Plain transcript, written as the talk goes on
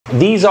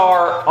These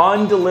are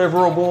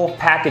undeliverable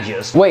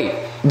packages. Wait,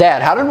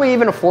 Dad, how did we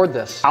even afford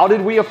this? How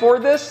did we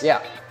afford this?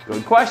 Yeah.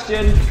 Good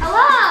question.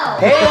 Hello.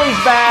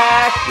 Haley's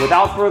back.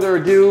 Without further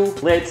ado,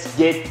 let's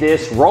get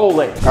this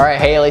rolling. All right,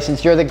 Haley,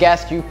 since you're the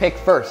guest, you pick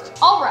first.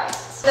 All right,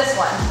 this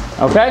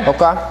one. Okay.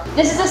 Okay.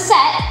 This is a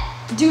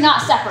set. Do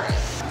not separate.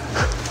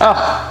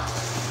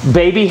 Oh,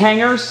 baby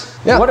hangers?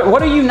 Yeah.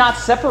 What are you not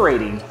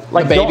separating?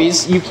 Like The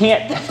babies. You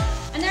can't.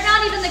 And they're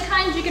not even the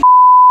kind you can.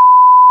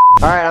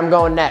 All right, I'm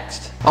going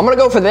next. I'm gonna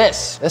go for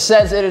this. It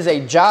says it is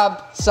a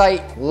job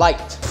site light.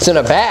 It's in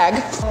a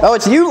bag. Oh,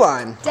 it's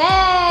Uline.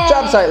 Dang.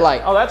 Job site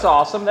light. Oh, that's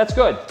awesome. That's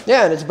good.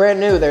 Yeah, and it's brand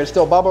new. There's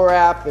still bubble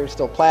wrap. There's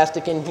still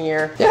plastic in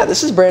here. Yeah,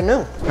 this is brand new.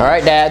 All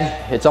right,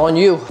 Dad, it's on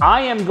you.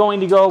 I am going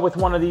to go with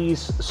one of these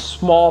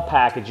small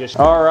packages.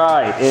 All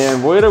right,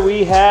 and what do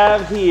we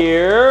have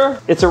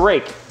here? It's a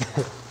rake.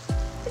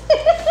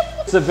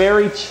 It's a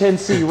very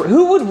chintzy.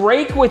 Who would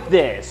rake with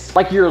this?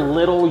 Like your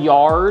little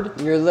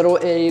yard? Your little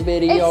itty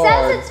bitty It yard.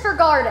 says it's for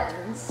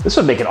gardens. This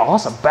would make an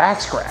awesome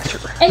back scratcher.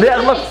 And you Yeah,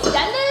 can look,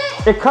 extend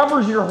it? it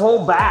covers your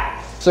whole back.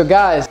 So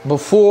guys,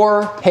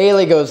 before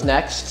Haley goes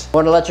next, I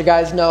want to let you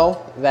guys know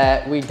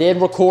that we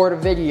did record a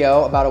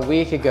video about a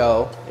week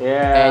ago.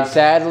 Yeah. And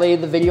sadly,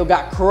 the video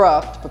got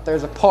corrupt, but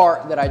there's a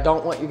part that I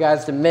don't want you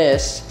guys to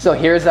miss. So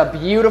here's a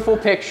beautiful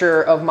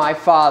picture of my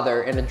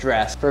father in a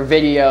dress for a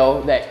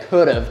video that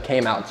could have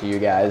came out to you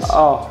guys. Oh.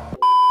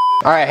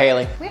 All right,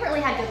 Haley. We haven't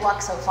really had good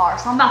luck so far,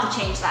 so I'm about to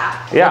change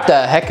that. Yeah. What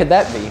the heck could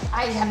that be?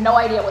 I have no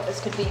idea what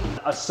this could be.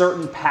 A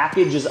certain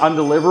package is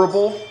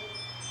undeliverable.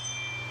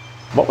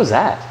 What was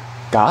that?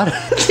 God?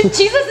 Jesus,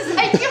 is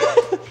that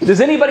you?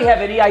 Does anybody have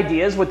any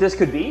ideas what this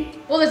could be?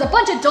 Well, there's a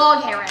bunch of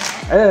dog hair in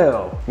it.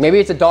 Oh. Maybe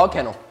it's a dog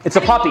kennel. It's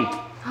a puppy.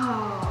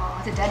 Oh,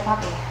 it's a dead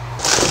puppy.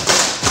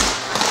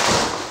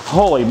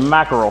 Holy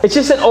mackerel. It's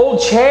just an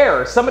old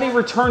chair. Somebody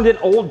returned an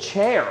old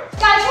chair.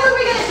 Guys, what are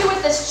we gonna do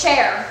with this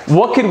chair?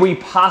 What could we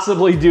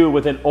possibly do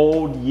with an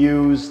old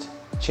used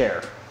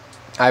chair?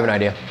 I have an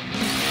idea.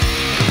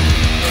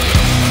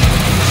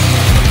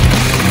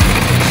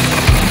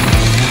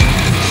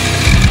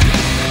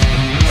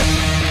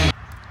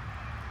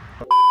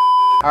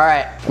 All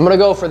right, I'm gonna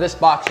go for this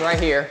box right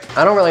here.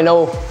 I don't really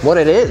know what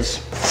it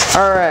is.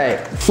 All right,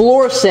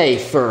 floor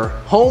safe for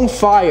home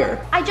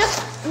fire. I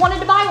just wanted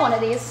to buy one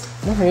of these.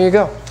 Oh, here you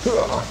go.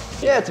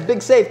 Yeah, it's a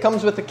big safe,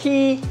 comes with a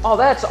key. Oh,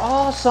 that's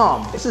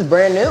awesome. This is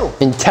brand new.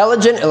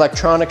 Intelligent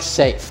electronic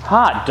safe.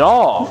 Hot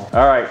dog.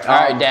 All right. All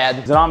right,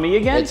 Dad. Is it on me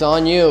again? It's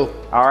on you.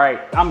 All right,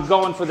 I'm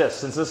going for this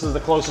since this is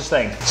the closest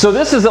thing. So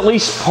this is at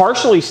least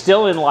partially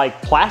still in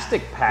like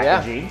plastic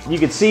packaging. Yeah. You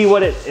can see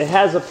what it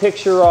has a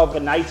picture of a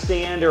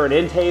nightstand or an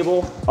end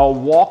table, a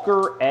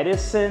Walker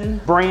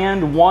Edison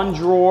brand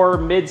 1-drawer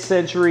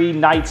mid-century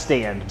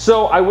nightstand.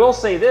 So I will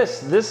say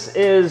this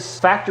is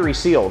factory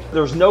sealed.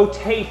 There's no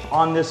tape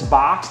on this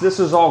box. This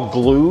is all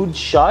glued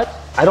shut.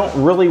 I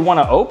don't really want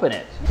to open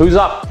it. Who's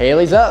up?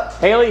 Haley's up.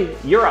 Haley,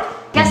 you're up.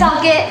 Guess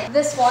I'll get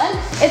this one.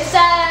 It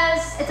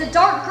says it's a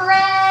dark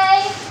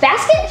gray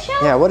basket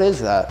shell? Yeah, what is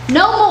that?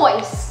 No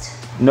moist.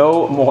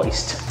 No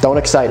moist. Don't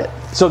excite it.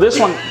 So this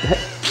one,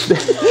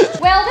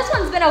 Well, this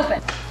one's been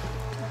open.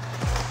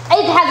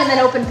 It hasn't been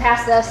open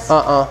past this.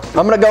 I'm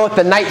gonna go with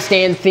the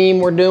nightstand theme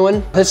we're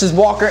doing. This is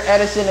Walker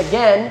Edison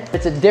again.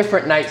 It's a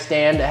different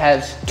nightstand. It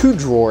has 2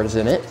 drawers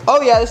in it.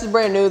 Oh yeah, this is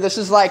brand new. This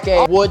is like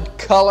a wood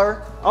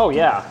color. oh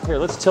yeah. Here,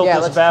 let's tilt Yeah,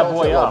 this let's bad tilt it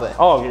boy a little up. bit.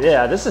 Oh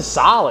yeah, this is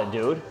solid,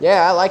 dude.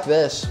 Yeah, I like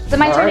this. Is it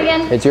my turn right.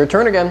 again? It's your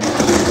turn again.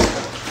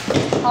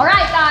 All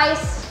right,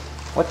 guys.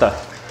 What the?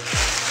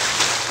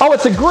 Oh,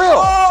 it's a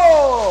grill.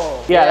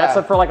 Oh! Yeah,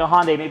 that's for like a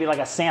Hyundai, maybe like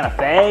a Santa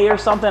Fe or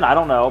something. I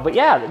don't know. But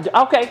yeah,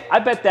 okay. I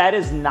bet that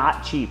is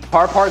not cheap.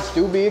 Car parts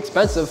do be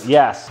expensive.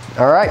 Yes.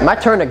 All right, my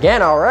turn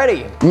again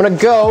already. I'm gonna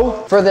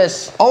go for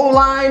this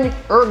Uline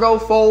Ergo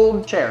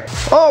Fold chair.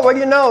 Oh, what do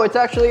you know? It's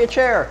actually a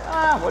chair.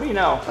 Ah, what do you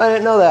know? I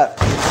didn't know that.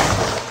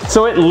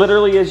 So it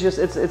literally is just,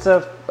 it's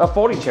a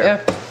folding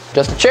chair. Yeah,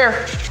 just a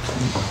chair.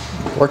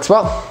 Works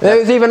well.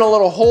 There's even a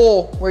little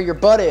hole where your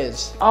butt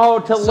is. Oh,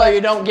 to So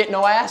you don't get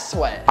no ass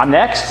sweat. I'm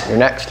next? You're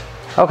next.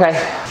 Okay.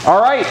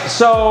 All right,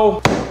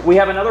 so we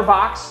have another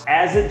box.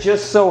 As it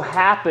just so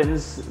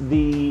happens,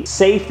 the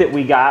safe that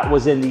we got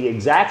was in the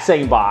exact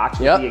same box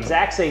with the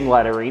exact same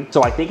lettering.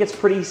 So I think it's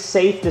pretty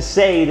safe to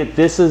say that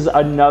this is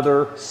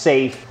another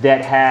safe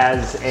that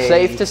has a...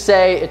 Safe to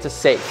say it's a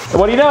safe.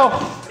 What do you know?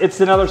 It's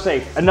another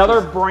safe.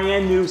 Another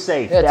brand new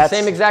safe. Yeah, it's the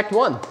same exact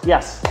one.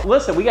 Yes.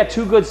 Listen, we got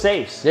 2 good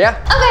safes. Yeah.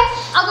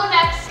 Okay, I'll go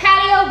next.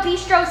 Patio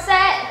bistro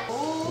set.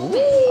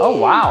 Oh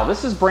wow,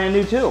 this is brand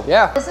new too.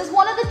 Yeah. This is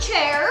one of the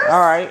chairs. All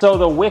right, so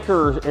the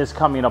wicker is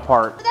coming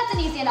apart. But that's an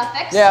easy enough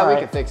fix. Yeah, All we right.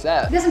 can fix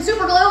that. Get some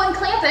super glue and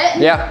clamp it.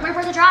 And Yeah. wait for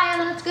it to dry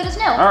and then it's good as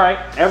new. All right,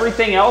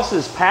 everything else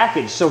is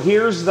packaged. So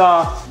here's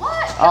the,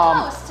 What?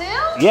 Pillows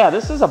too? yeah,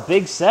 this is a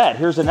big set.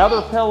 Here's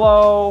another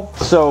pillow.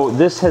 So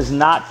this has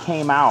not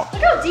came out.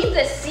 Look how deep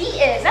this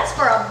seat is. That's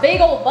for a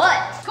big old butt.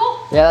 Cool.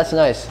 Yeah, that's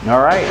nice.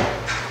 All right,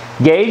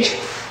 Gage,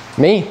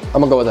 Me, I'm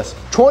gonna go with this.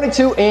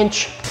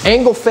 22-inch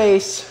angle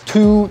face,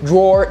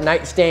 2-drawer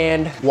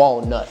nightstand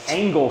walnut.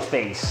 Angle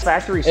face.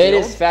 Factory sealed? It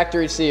is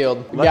factory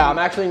sealed. Yeah, I'm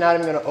actually not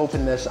even gonna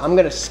open this. I'm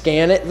gonna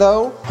scan it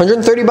though.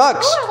 130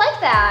 bucks. Oh, I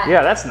like that.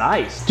 Yeah, that's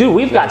nice. Dude,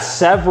 we've got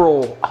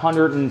several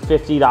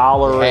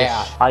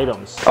 $150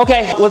 items.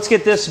 Okay, let's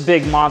get this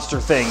big monster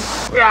thing.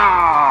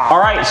 Yeah. All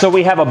right, so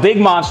we have a big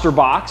monster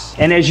box.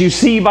 And as you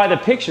see by the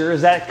picture,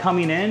 is that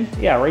coming in?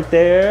 Yeah, right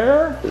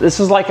there. This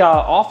is like an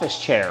office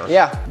chair.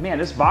 Yeah. Man,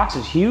 this box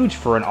is huge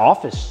for an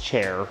office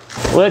chair.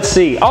 Let's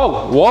see.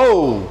 Oh,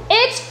 whoa.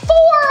 It's 4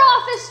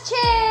 office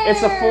chairs.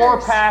 It's a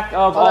 4-pack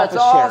of office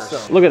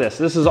chairs. Awesome. Look at this.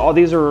 This is all.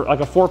 These are like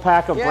a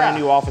 4-pack of brand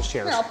new office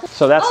chairs.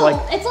 So that's oh, like.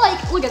 It's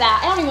like, look at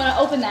that. I don't even want to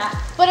open that.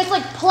 But it's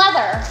like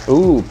pleather.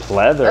 Ooh,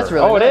 pleather. That's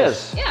really nice. It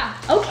is. Yeah.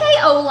 Okay,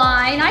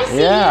 O-line. I see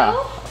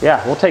you.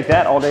 Yeah, we'll take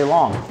that all day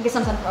long. Get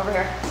something from over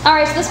here. All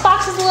right, so this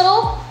box is it's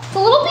a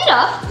little beat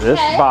up. This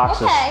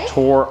box is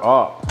tore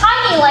up.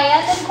 Tiny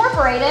Land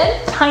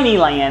Incorporated. Tiny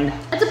Land.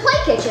 It's a play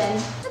kitchen.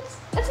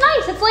 It's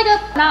nice. It's like a,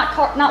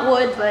 not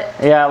wood, but.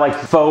 Yeah, like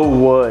faux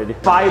wood.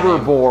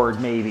 Fiberboard,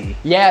 maybe.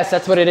 Yes,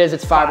 that's what it is.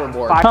 It's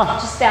fiberboard.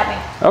 Just stab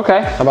me.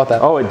 Okay. How about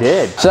that? Oh, it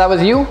did. So that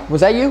was you?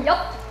 Was that you? Yep.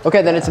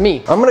 Okay, then it's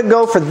me. I'm gonna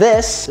go for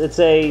this. It's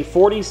a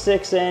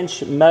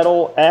 46-inch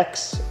metal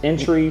X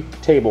entry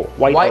table.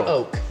 White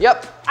oak.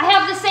 Yep. I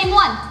have the same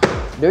one.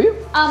 Do you?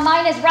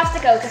 Mine is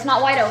rustic oak. It's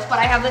not white oak, but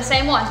I have the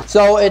same one.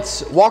 So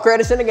it's Walker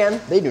Edison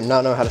again. They do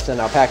not know how to send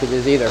out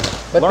packages either.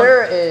 But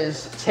there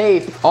is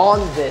tape on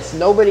this.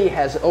 Nobody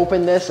has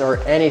opened this or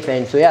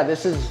anything. So yeah,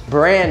 this is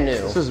brand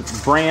new. This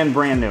is brand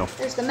new.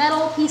 There's the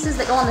metal pieces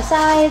that go on the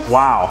sides.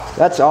 Wow.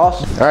 That's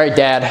awesome. All right,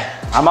 Dad.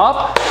 I'm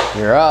up.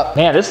 You're up.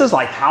 Man, this is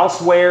like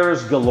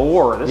housewares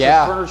galore. This is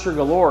furniture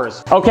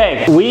galores.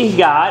 Okay, we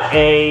got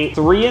a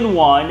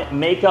 3-in-1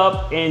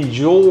 makeup and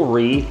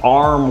jewelry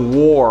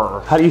armoire.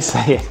 How do you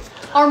say it?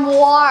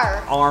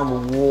 Armoire.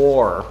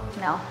 Armoire.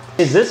 No.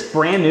 Is this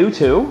brand new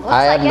too?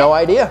 I have no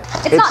idea.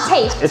 It's not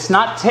taped. It's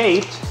not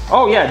taped.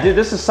 Oh yeah, dude,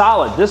 this is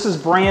solid. This is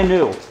brand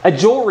new. A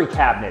jewelry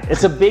cabinet.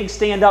 It's a big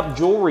stand-up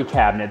jewelry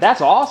cabinet. That's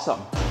awesome.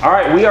 All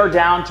right, we are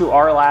down to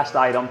our last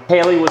item.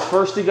 Haley was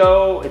first to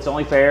go. It's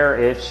only fair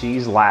if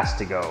she's last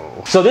to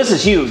go. So this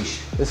is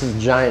huge. This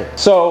is giant.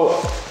 So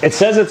it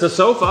says it's a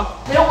sofa.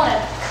 We don't want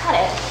to cut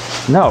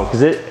it. No,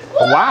 because it,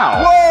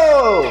 wow.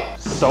 Whoa!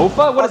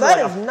 Sofa? What is that?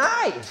 it? Is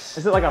nice.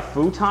 Is it like a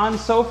futon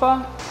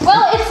sofa?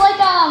 Well, it's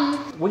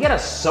like, We got a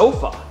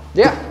sofa.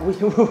 Yeah. We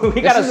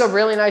This is a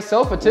really nice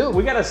sofa too.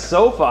 We got a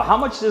sofa. How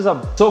much is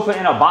a sofa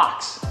in a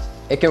box?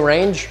 It can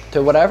range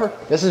to whatever.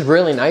 This is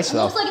really nice it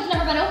though. looks like it's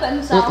never been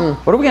opened, so.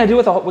 What are we gonna do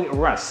with the whole, we're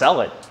gonna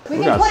sell it. We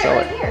can put it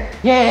right here.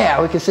 Yeah,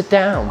 we can sit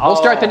down. We'll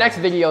start the next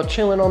video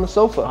chilling on the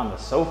sofa. On the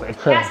sofa.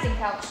 Casting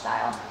couch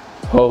style.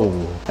 Oh.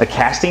 A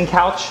casting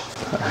couch?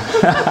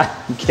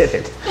 Get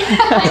it.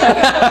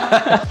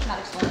 Not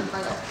explaining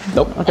further.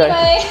 Nope. Okay.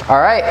 Anyway.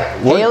 All right,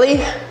 Haley,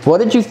 what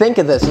did you think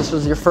of this? This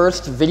was your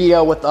first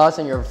video with us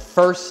and your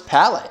first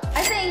palette.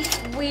 I think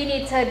we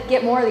need to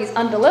get more of these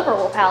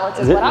undeliverable palettes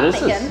is what I'm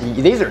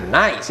thinking. These are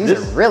nice. These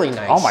are really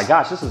nice. Oh my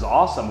gosh, this is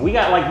awesome. We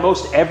got like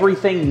most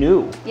everything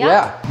new.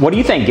 Yeah. What do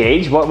you think,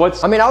 Gage?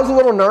 What's? I mean, I was a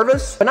little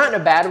nervous, but not in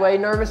a bad way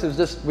nervous. It was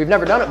just, we've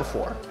never done it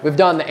before. We've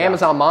done the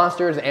Amazon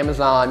Monsters,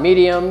 Amazon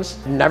Mediums.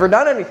 Never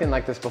done anything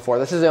like this before.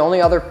 This is the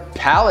only other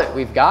palette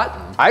we've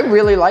gotten. I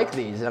really like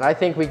these, and I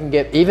think we can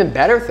get even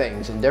better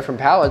things in different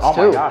palettes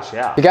too. Oh my gosh,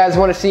 yeah. If you guys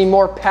want to see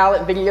more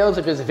palette videos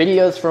or just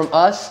videos from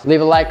us,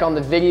 leave a like on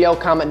the video,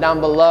 comment down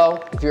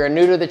below. If you're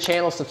new to the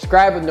channel,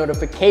 subscribe with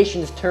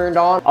notifications turned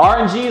on.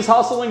 RNG's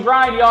hustle and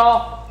grind,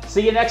 y'all.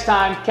 See you next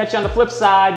time. Catch you on the flip side.